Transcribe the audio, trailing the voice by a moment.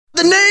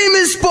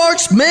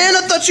Sparks, man,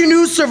 I thought you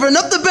knew, serving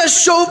up the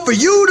best show for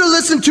you to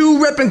listen to,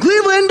 repping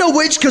Cleveland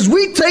OH, cause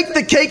we take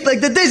the cake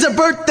like the day's a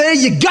birthday,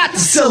 you got to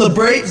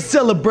celebrate.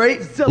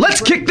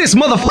 Let's kick this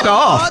motherfucker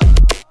off.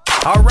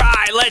 All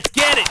right, let's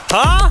get it,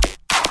 huh?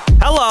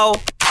 Hello.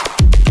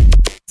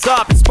 What's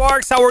up,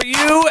 Sparks? How are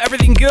you?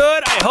 Everything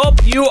good? I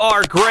hope you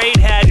are great.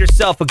 Had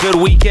yourself a good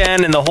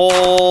weekend and the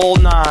whole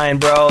nine,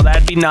 bro.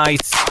 That'd be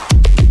nice.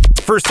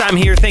 First time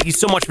here, thank you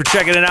so much for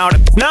checking it out.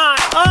 If it's not,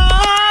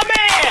 oh man!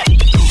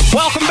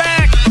 Welcome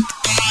back.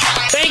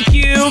 Thank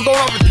you. Going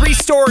over 3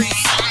 stories.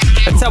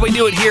 That's how we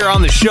do it here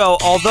on the show.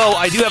 Although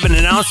I do have an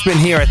announcement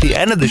here at the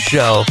end of the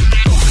show.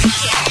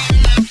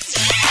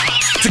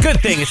 It's a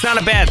good thing. It's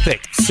not a bad thing.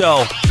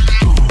 So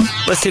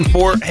listen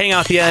for it. Hang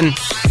out at the end.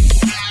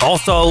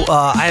 Also,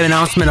 I have an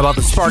announcement about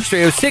the Sparks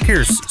Radio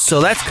stickers.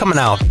 So that's coming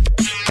out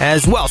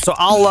as well. So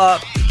I'll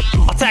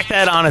tack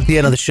that on at the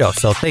end of the show.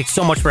 So thanks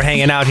so much for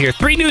hanging out here.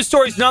 3 news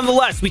stories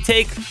nonetheless. We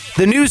take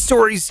the news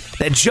stories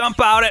that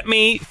jump out at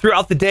me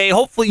throughout the day.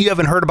 Hopefully you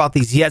haven't heard about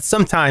these yet.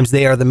 Sometimes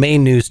they are the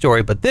main news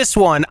story. But this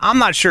one, I'm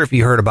not sure if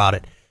you heard about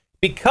it.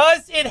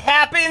 Because it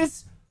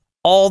happens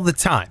all the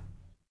time.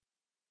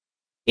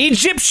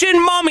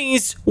 Egyptian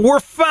mummies were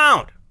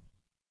found.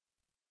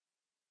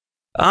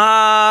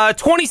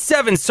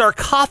 27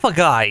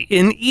 sarcophagi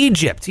in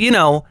Egypt. You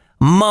know,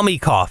 mummy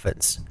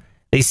coffins.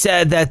 They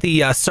said that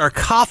the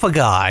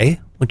sarcophagi,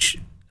 which,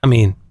 I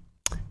mean,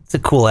 it's a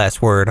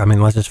cool-ass word. I mean,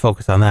 let's just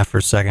focus on that for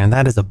a second.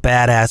 That is a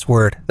badass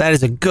word. That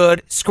is a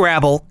good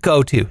Scrabble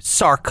go-to.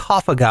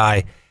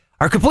 Sarcophagi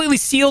are completely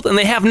sealed, and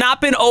they have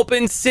not been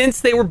opened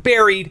since they were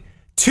buried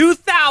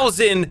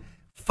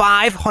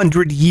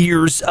 2,500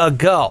 years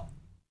ago.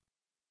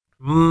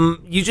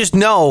 You just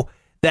know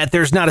that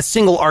there's not a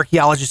single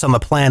archaeologist on the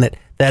planet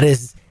that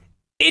is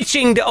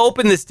itching to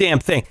open this damn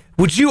thing.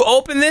 Would you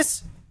open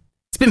this?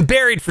 It's been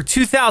buried for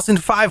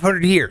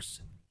 2,500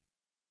 years.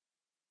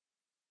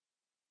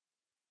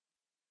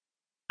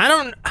 I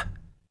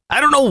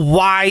don't know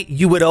why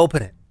you would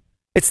open it.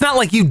 It's not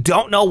like you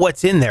don't know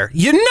what's in there.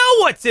 You know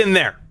what's in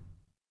there.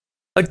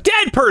 A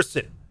dead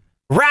person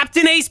wrapped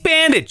in ace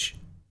bandage.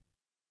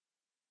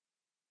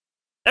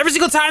 Every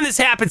single time this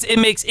happens, it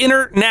makes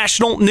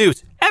international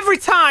news. Every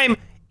time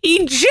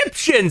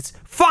Egyptians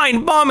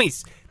find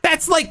mummies.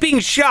 That's like being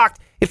shocked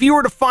if you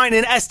were to find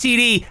an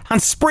STD on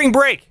spring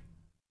break.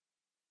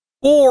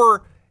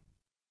 Or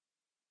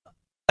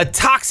a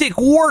toxic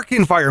work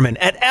environment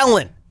at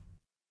Ellen.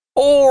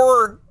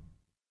 Or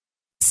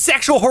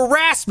sexual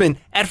harassment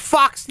at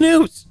Fox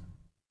News.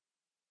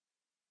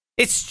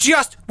 It's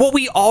just what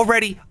we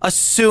already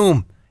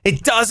assume.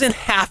 It doesn't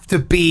have to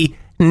be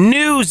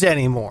news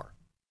anymore.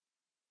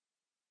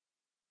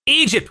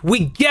 Egypt, we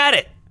get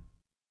it.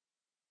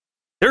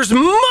 There's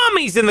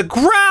mummies in the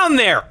ground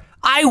there.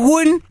 I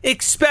wouldn't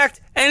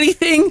expect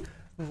anything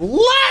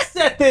less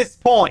at this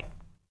point.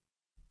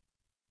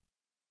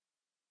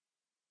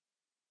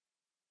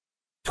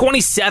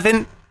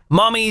 27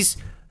 mummies,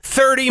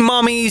 30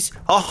 mummies,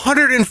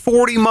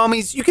 140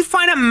 mummies. You can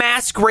find a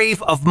mass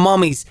grave of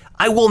mummies.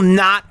 I will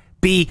not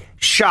be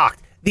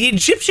shocked. The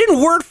Egyptian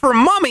word for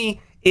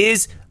mummy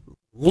is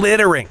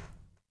littering.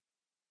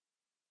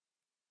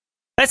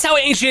 That's how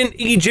ancient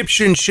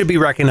Egyptians should be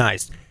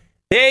recognized.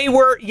 They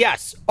were,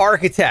 yes,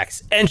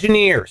 architects,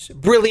 engineers,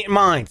 brilliant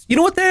minds. You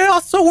know what they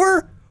also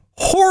were?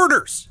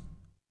 Hoarders.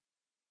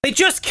 They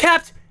just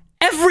kept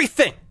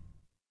everything.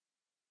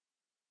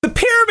 The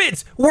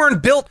pyramids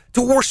weren't built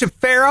to worship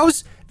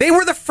pharaohs. They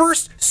were the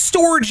first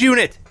storage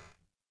unit.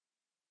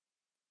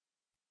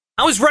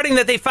 I was reading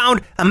that they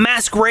found a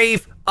mass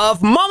grave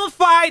of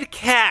mummified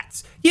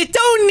cats. You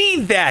don't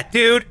need that,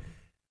 dude.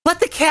 Let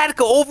the cat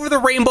go over the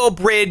Rainbow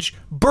Bridge,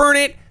 burn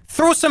it,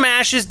 throw some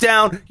ashes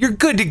down. You're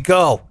good to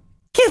go.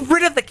 Get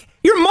rid of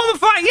you're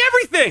mummifying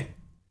everything.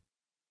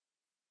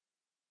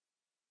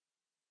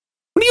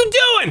 What are you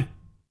doing?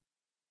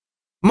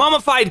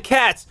 Mummified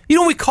cats. You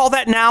know what we call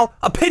that now?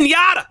 A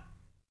piñata.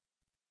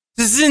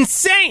 This is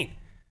insane.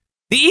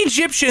 The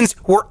Egyptians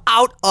were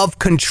out of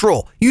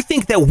control. You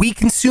think that we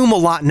consume a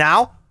lot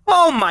now?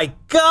 Oh my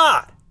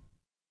God.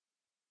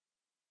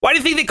 Why do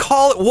you think they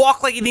call it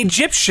walk like an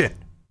Egyptian?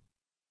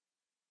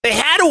 They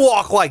had to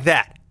walk like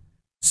that.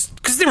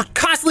 Because they were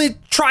constantly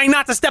trying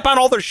not to step on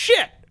all their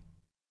shit.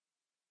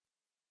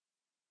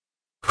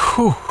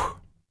 Whew.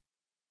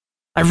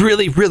 I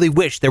really, really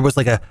wish there was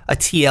like a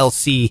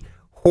TLC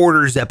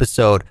Hoarders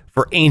episode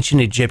for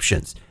ancient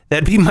Egyptians.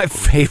 That'd be my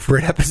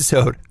favorite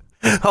episode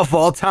of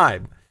all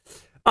time.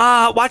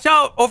 Watch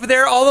out over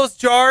there, all those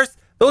jars.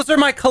 Those are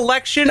my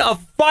collection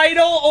of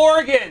vital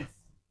organs.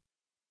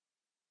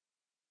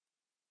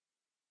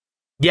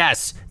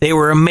 Yes, they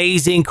were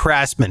amazing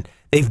craftsmen.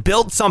 They've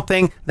built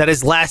something that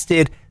has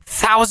lasted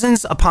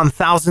thousands upon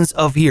thousands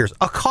of years.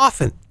 A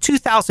coffin,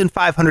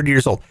 2,500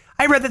 years old.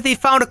 I read that they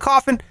found a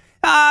coffin,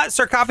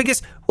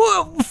 sarcophagus,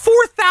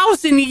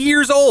 4,000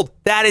 years old.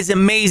 That is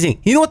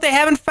amazing. You know what they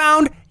haven't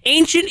found?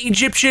 Ancient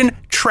Egyptian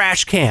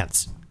trash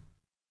cans.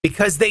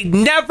 Because they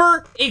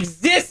never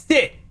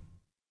existed.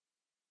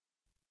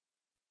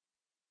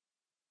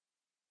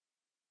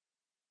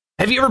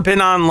 Have you ever been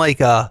on like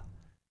a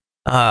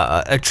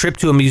trip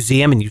to a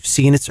museum and you've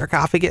seen a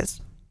sarcophagus?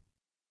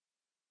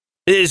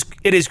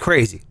 It is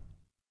crazy.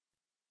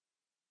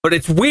 But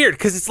it's weird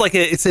because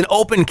it's an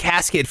open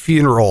casket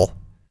funeral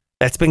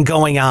that's been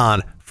going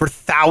on for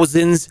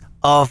thousands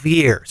of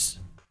years.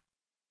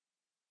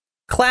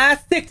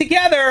 Class, stick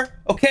together.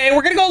 Okay,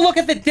 we're going to go look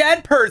at the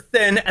dead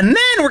person and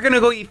then we're going to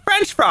go eat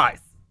French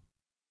fries.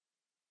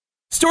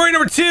 Story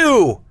number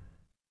 2,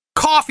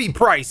 coffee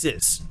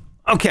prices.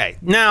 Okay,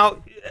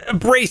 now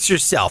brace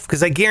yourself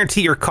because I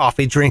guarantee you're a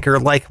coffee drinker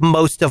like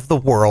most of the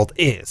world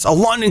is. A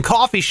London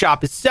coffee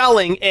shop is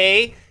selling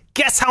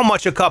guess how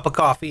much a cup of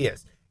coffee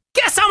is?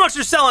 Guess how much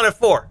they're selling it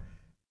for?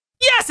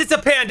 Yes, it's a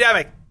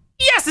pandemic.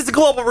 Yes, it's a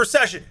global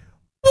recession.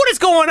 What is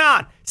going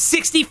on?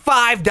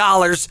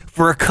 $65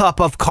 for a cup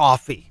of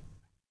coffee.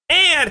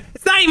 And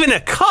it's not even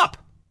a cup.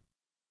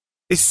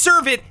 They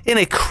serve it in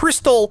a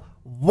crystal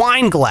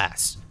wine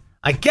glass.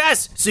 I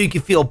guess so you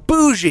can feel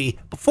bougie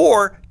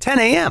before 10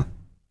 a.m.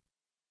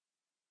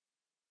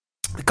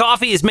 The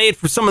coffee is made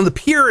from some of the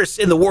purest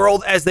in the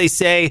world, as they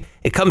say.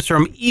 It comes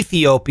from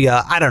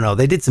Ethiopia. I don't know.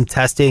 They did some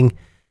testing.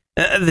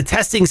 The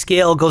testing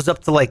scale goes up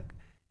to like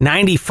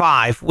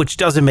 95, which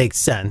doesn't make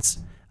sense.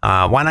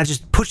 Why not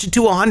just push it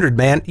to 100,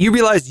 man? You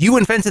realize you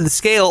invented the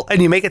scale and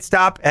you make it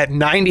stop at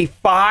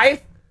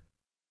 95?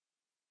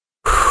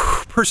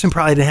 Person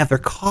probably didn't have their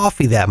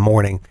coffee that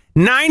morning.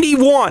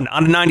 91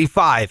 out of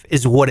 95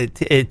 is what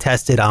it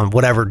tested on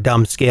whatever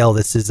dumb scale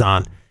this is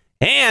on.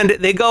 And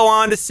they go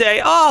on to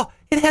say, oh,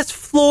 it has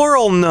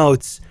floral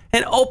notes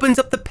and opens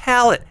up the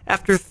palate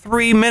after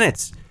 3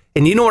 minutes.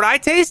 And you know what I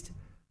taste?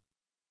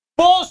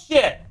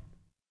 Bullshit.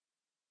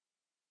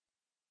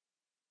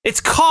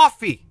 It's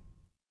coffee.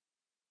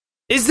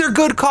 Is there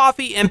good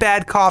coffee and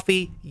bad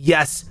coffee?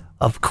 Yes,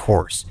 of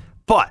course.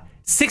 But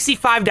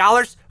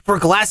 $65 for a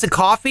glass of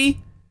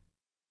coffee?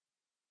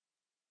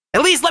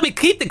 At least let me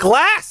keep the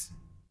glass.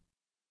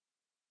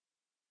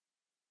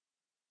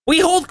 We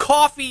hold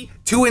coffee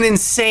to an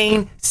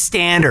insane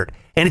standard,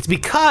 and it's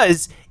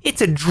because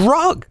it's a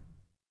drug.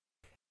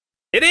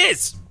 It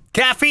is.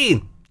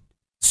 Caffeine.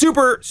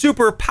 Super,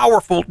 super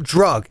powerful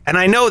drug. And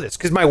I know this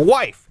because my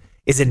wife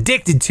is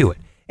addicted to it.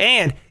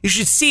 And you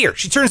should see her.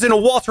 She turns into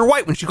Walter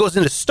White when she goes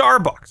into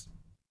Starbucks.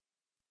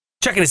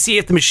 Checking to see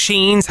if the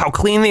machines, how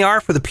clean they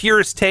are for the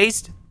purest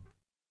taste.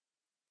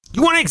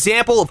 You want an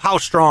example of how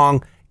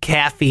strong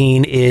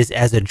caffeine is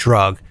as a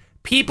drug?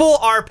 People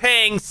are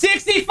paying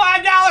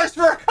 $65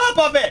 for a cup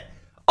of it.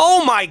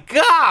 Oh my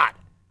God.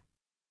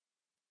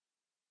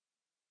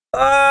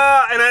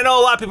 And I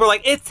know a lot of people are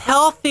like, it's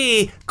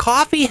healthy.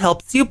 Coffee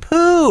helps you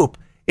poop.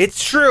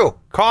 It's true.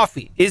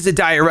 Coffee is a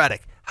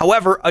diuretic.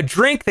 However, a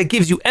drink that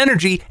gives you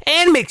energy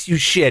and makes you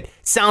shit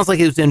sounds like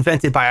it was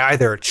invented by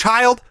either a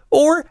child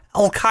or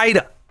Al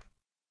Qaeda.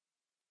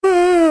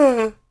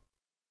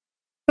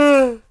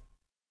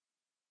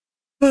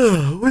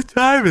 What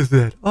time is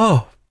it?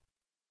 Oh,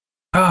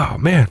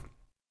 man.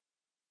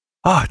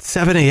 Oh, it's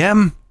 7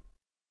 a.m.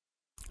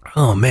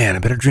 Oh, man, I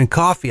better drink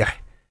coffee. I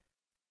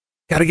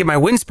got to get my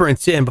wind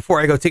sprints in before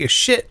I go take a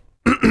shit.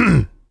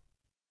 The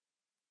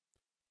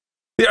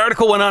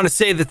article went on to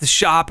say that the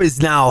shop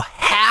is now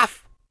half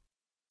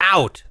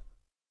out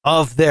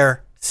of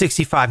their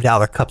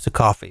 $65 cups of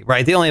coffee,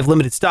 right? They only have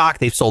limited stock.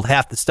 They've sold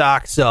half the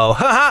stock. So,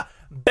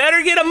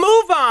 better get a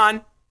move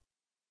on.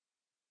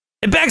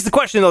 It begs the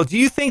question, though, do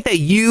you think that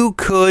you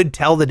could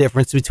tell the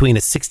difference between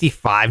a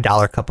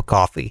 $65 cup of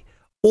coffee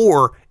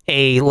or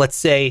a, let's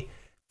say,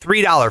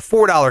 $3,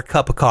 $4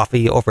 cup of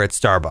coffee over at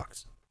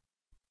Starbucks?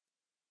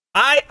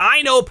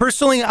 I know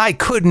personally I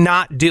could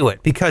not do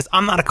it because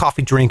I'm not a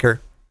coffee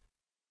drinker.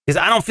 Because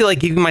I don't feel like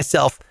giving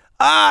myself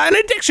an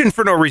addiction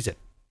for no reason.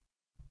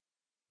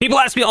 People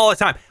ask me all the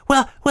time,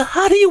 well,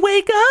 how do you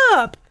wake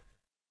up?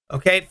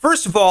 Okay,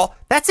 first of all,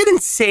 that's an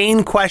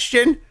insane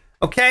question.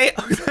 Okay,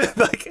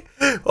 like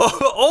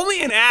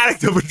only an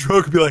addict of a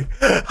drug would be like,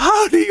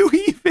 how do you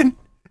even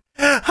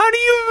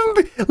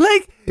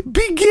like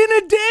begin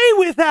a day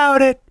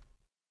without it?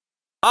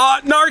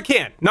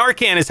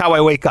 Narcan is how I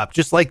wake up,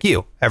 just like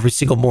you, every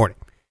single morning.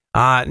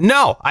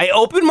 No, I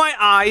open my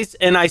eyes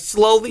and I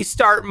slowly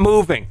start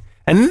moving.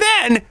 And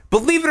then,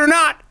 believe it or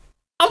not,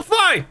 I'm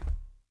fine.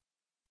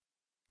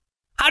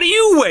 How do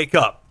you wake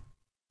up?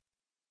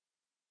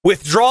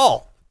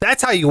 Withdrawal.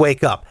 That's how you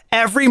wake up.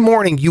 Every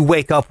morning you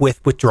wake up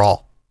with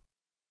withdrawal.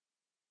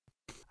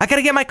 I got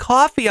to get my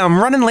coffee. I'm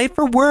running late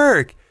for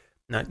work.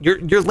 No,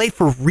 you're late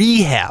for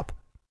rehab.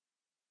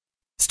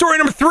 Story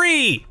number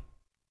 3.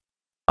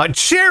 A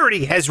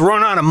charity has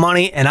run out of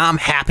money and I'm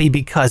happy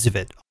because of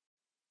it.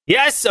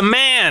 Yes, a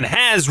man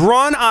has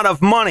run out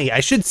of money. I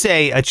should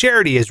say a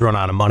charity has run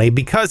out of money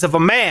because of a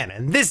man.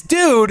 And this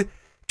dude,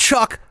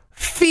 Chuck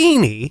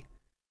Feeney,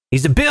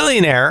 he's a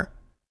billionaire,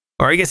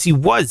 or I guess he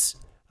was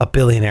a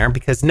billionaire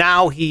because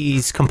now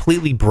he's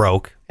completely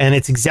broke and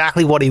it's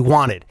exactly what he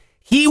wanted.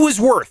 He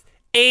was worth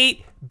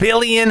 $8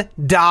 billion.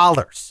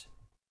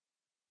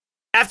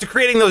 After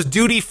creating those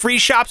duty-free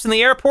shops in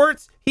the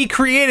airports, he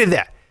created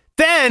that.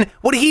 Then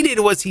what he did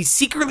was he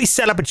secretly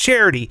set up a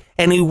charity,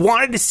 and he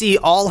wanted to see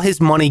all his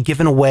money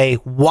given away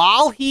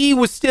while he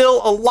was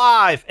still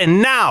alive.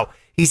 And now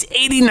he's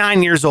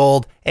 89 years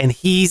old, and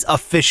he's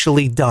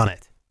officially done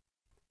it.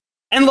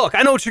 And look,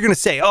 I know what you're going to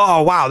say.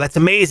 Oh, wow, that's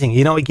amazing.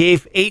 You know, he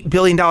gave $8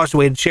 billion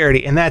away to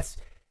charity, and that's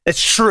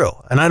true.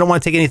 And I don't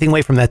want to take anything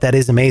away from that. That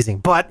is amazing.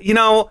 But, you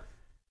know,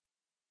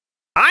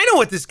 I know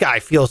what this guy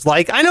feels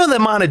like. I know the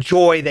amount of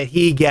joy that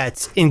he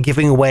gets in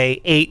giving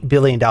away $8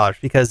 billion,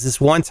 because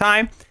this one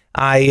time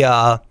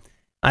I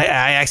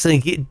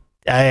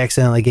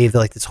accidentally gave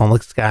like this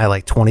homeless guy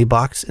like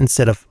 $20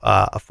 instead of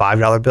a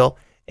 $5 bill.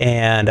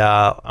 And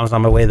I was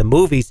on my way to the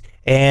movies,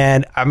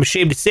 and I'm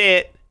ashamed to say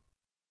it.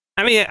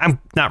 I mean, I'm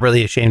not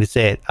really ashamed to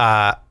say it.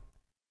 I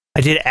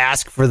did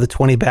ask for the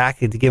 20 back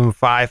to give him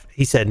 5.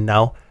 He said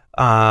no.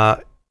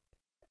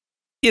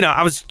 You know,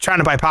 I was trying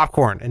to buy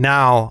popcorn, and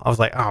now I was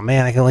like, oh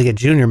man, I can only get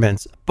Junior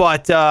Mints.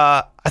 But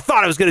I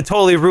thought I was going to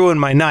totally ruin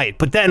my night.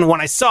 But then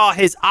when I saw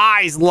his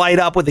eyes light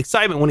up with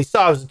excitement when he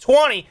saw it was a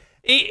 20,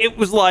 it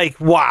was like,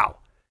 wow.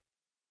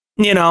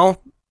 You know?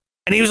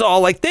 And he was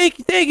all like, thank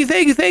you, thank you,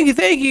 thank you, thank you,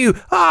 thank you.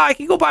 I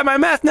can go buy my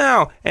meth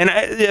now. And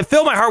it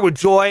filled my heart with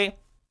joy.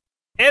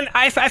 And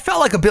I felt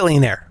like a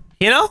billionaire,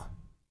 you know?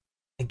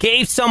 I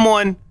gave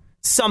someone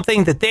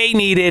something that they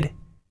needed.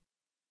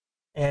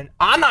 And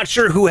I'm not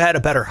sure who had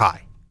a better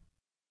high,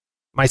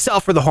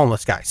 myself or the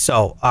homeless guy.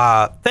 So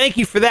thank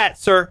you for that,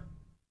 sir.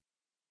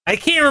 I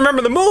can't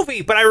remember the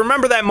movie, but I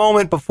remember that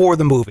moment before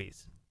the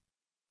movies.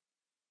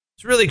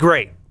 It's really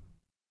great.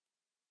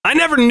 I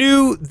never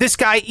knew this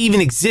guy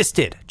even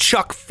existed,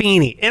 Chuck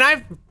Feeney. And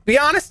I'll be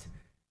honest,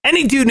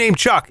 any dude named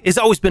Chuck has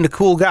always been a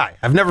cool guy.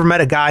 I've never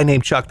met a guy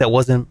named Chuck that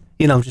wasn't,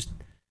 you know, just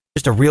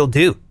a real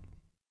dude.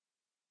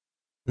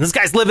 And this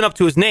guy's living up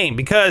to his name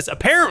because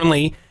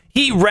apparently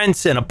he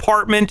rents an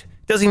apartment,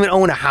 doesn't even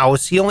own a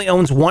house. He only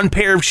owns one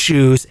pair of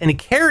shoes, and he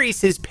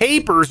carries his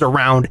papers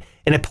around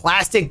in a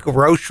plastic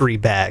grocery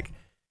bag,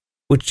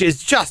 which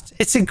is just,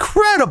 it's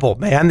incredible,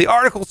 man. The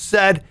article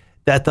said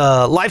that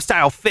the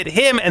lifestyle fit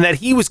him and that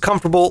he was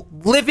comfortable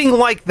living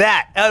like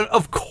that.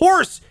 Of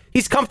course,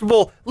 he's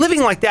comfortable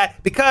living like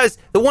that because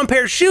the one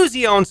pair of shoes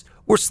he owns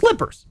were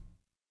slippers.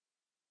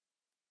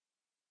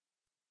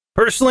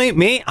 Personally,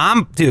 me,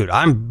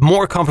 I'm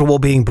more comfortable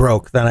being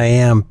broke than I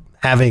am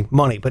having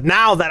money. But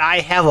now that I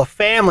have a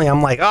family,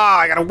 I'm like, oh,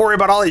 I got to worry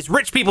about all these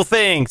rich people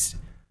things,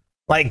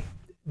 like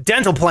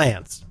dental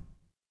plans.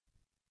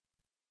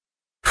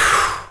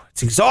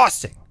 It's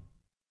exhausting.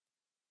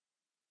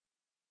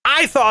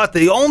 I thought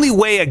the only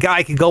way a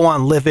guy could go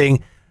on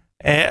living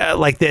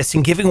like this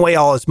and giving away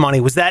all his money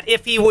was that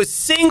if he was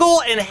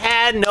single and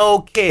had no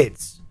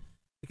kids.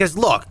 Because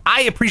look,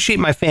 I appreciate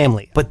my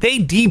family, but they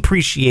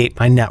depreciate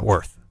my net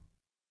worth.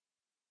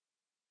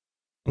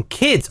 And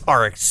kids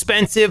are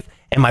expensive,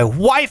 and my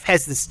wife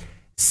has this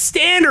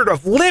standard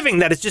of living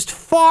that is just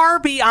far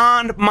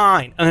beyond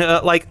mine.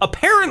 Like,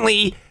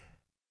 apparently,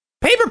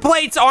 paper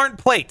plates aren't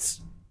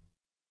plates.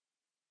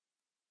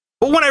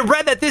 But when I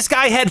read that this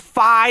guy had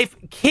 5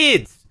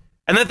 kids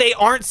and that they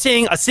aren't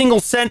seeing a single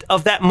cent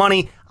of that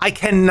money, I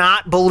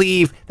cannot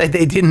believe that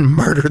they didn't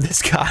murder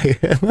this guy.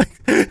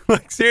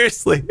 like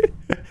seriously,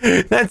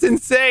 that's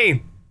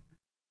insane.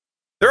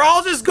 They're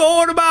all just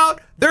going about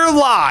their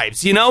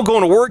lives, you know,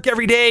 going to work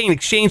every day in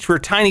exchange for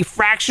a tiny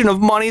fraction of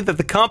money that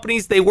the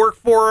companies they work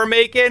for are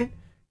making.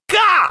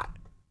 God,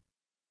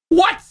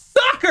 what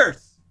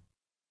suckers!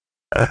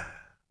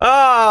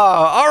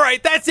 All right,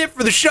 that's it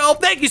for the show.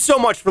 Thank you so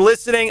much for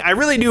listening. I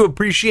really do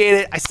appreciate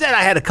it. I said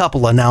I had a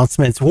couple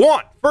announcements.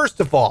 One, first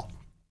of all,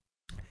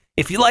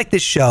 if you like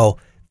this show,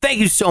 thank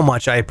you so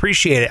much. I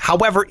appreciate it.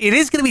 However, it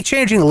is going to be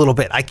changing a little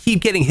bit. I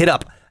keep getting hit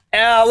up.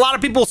 A lot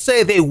of people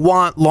say they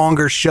want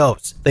longer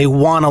shows. They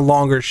want a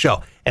longer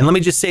show. And let me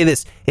just say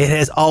this. It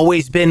has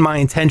always been my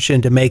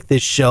intention to make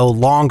this show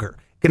longer.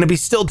 Going to be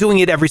still doing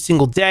it every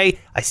single day.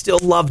 I still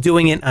love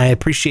doing it. I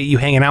appreciate you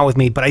hanging out with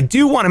me, but I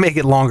do want to make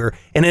it longer.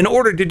 And in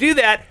order to do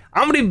that,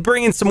 I'm going to be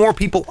bringing some more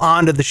people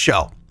onto the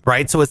show,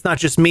 right? So it's not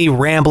just me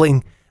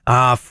rambling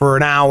for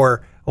an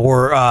hour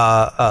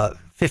or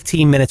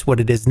 15 minutes, what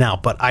it is now.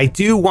 But I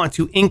do want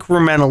to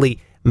incrementally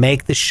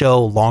make the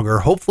show longer.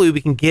 Hopefully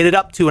we can get it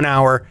up to an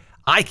hour.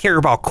 I care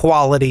about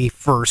quality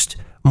first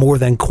more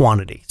than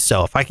quantity.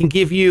 So if I can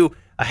give you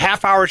a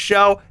half-hour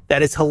show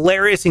that is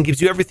hilarious and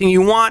gives you everything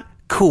you want,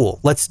 cool.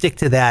 Let's stick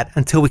to that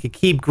until we can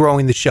keep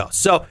growing the show.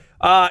 So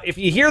if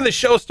you hear the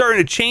show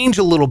starting to change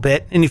a little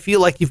bit and you feel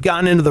like you've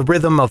gotten into the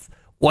rhythm of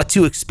what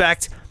to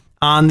expect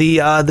on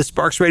the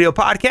Sparks Radio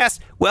podcast,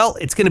 well,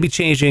 it's going to be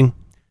changing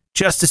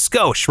just a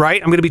skosh,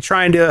 right? I'm going to be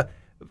trying to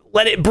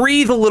let it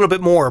breathe a little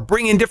bit more,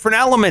 bring in different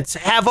elements,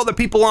 have other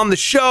people on the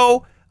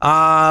show.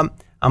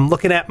 I'm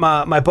looking at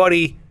my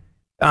buddy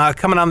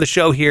coming on the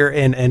show here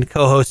and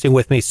co-hosting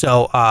with me.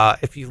 So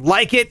if you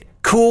like it,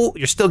 cool.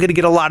 You're still going to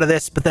get a lot of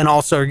this, but then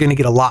also you're going to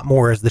get a lot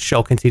more as the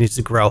show continues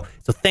to grow.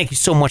 So thank you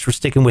so much for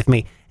sticking with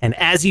me. And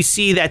as you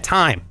see that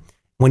time,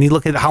 when you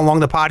look at how long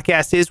the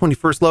podcast is, when you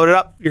first load it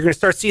up, you're going to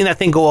start seeing that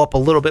thing go up a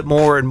little bit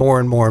more and more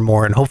and more and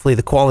more. And hopefully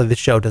the quality of the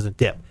show doesn't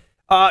dip.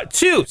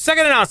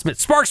 Second announcement,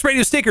 Sparks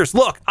Radio stickers.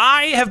 Look,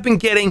 I have been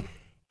getting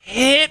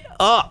hit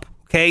up.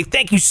 Okay,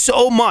 thank you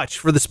so much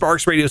for the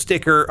Sparks Radio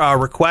sticker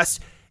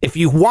request. If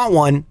you want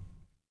one,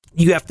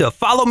 you have to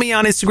follow me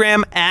on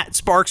Instagram at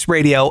Sparks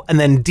Radio and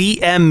then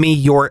DM me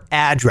your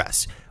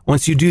address.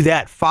 Once you do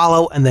that,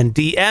 follow and then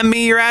DM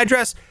me your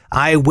address,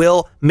 I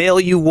will mail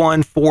you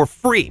one for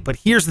free. But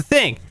here's the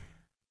thing.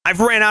 I've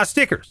ran out of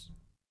stickers.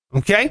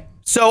 Okay?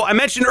 So I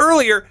mentioned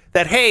earlier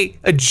that, hey,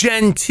 a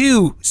Gen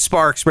 2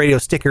 Sparks Radio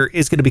sticker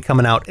is going to be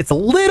coming out. It's a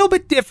little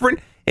bit different.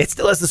 It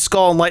still has the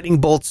skull and lightning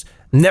bolts.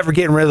 Never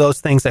getting rid of those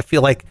things. I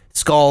feel like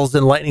skulls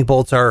and lightning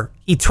bolts are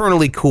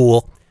eternally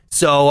cool.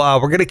 So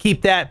we're going to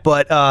keep that,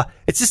 but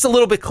it's just a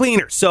little bit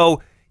cleaner.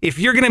 So if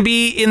you're going to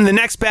be in the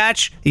next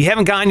batch, you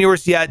haven't gotten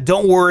yours yet,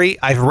 don't worry.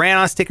 I've ran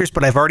out of stickers,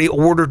 but I've already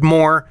ordered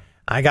more.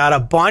 I got a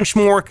bunch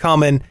more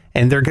coming,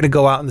 and they're going to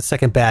go out in the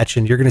second batch,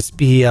 and you're going to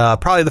be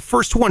probably the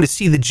first one to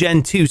see the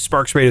Gen 2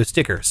 Sparks Radio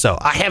sticker. So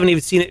I haven't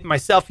even seen it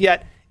myself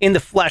yet in the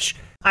flesh.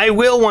 I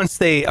will once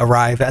they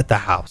arrive at the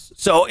house.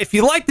 So if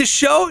you like this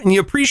show and you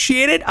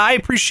appreciate it, I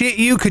appreciate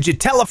you. Could you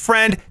tell a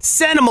friend,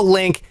 send them a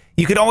link?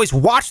 You can always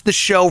watch the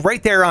show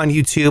right there on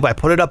YouTube. I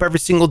put it up every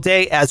single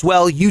day as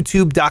well,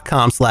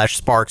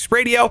 youtube.com/Sparks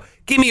Radio.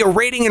 Give me a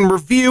rating and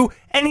review.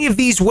 Any of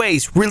these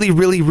ways really,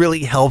 really,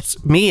 really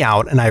helps me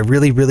out, and I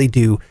really, really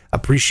do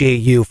appreciate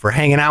you for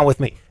hanging out with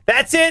me.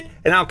 That's it,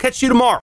 and I'll catch you tomorrow.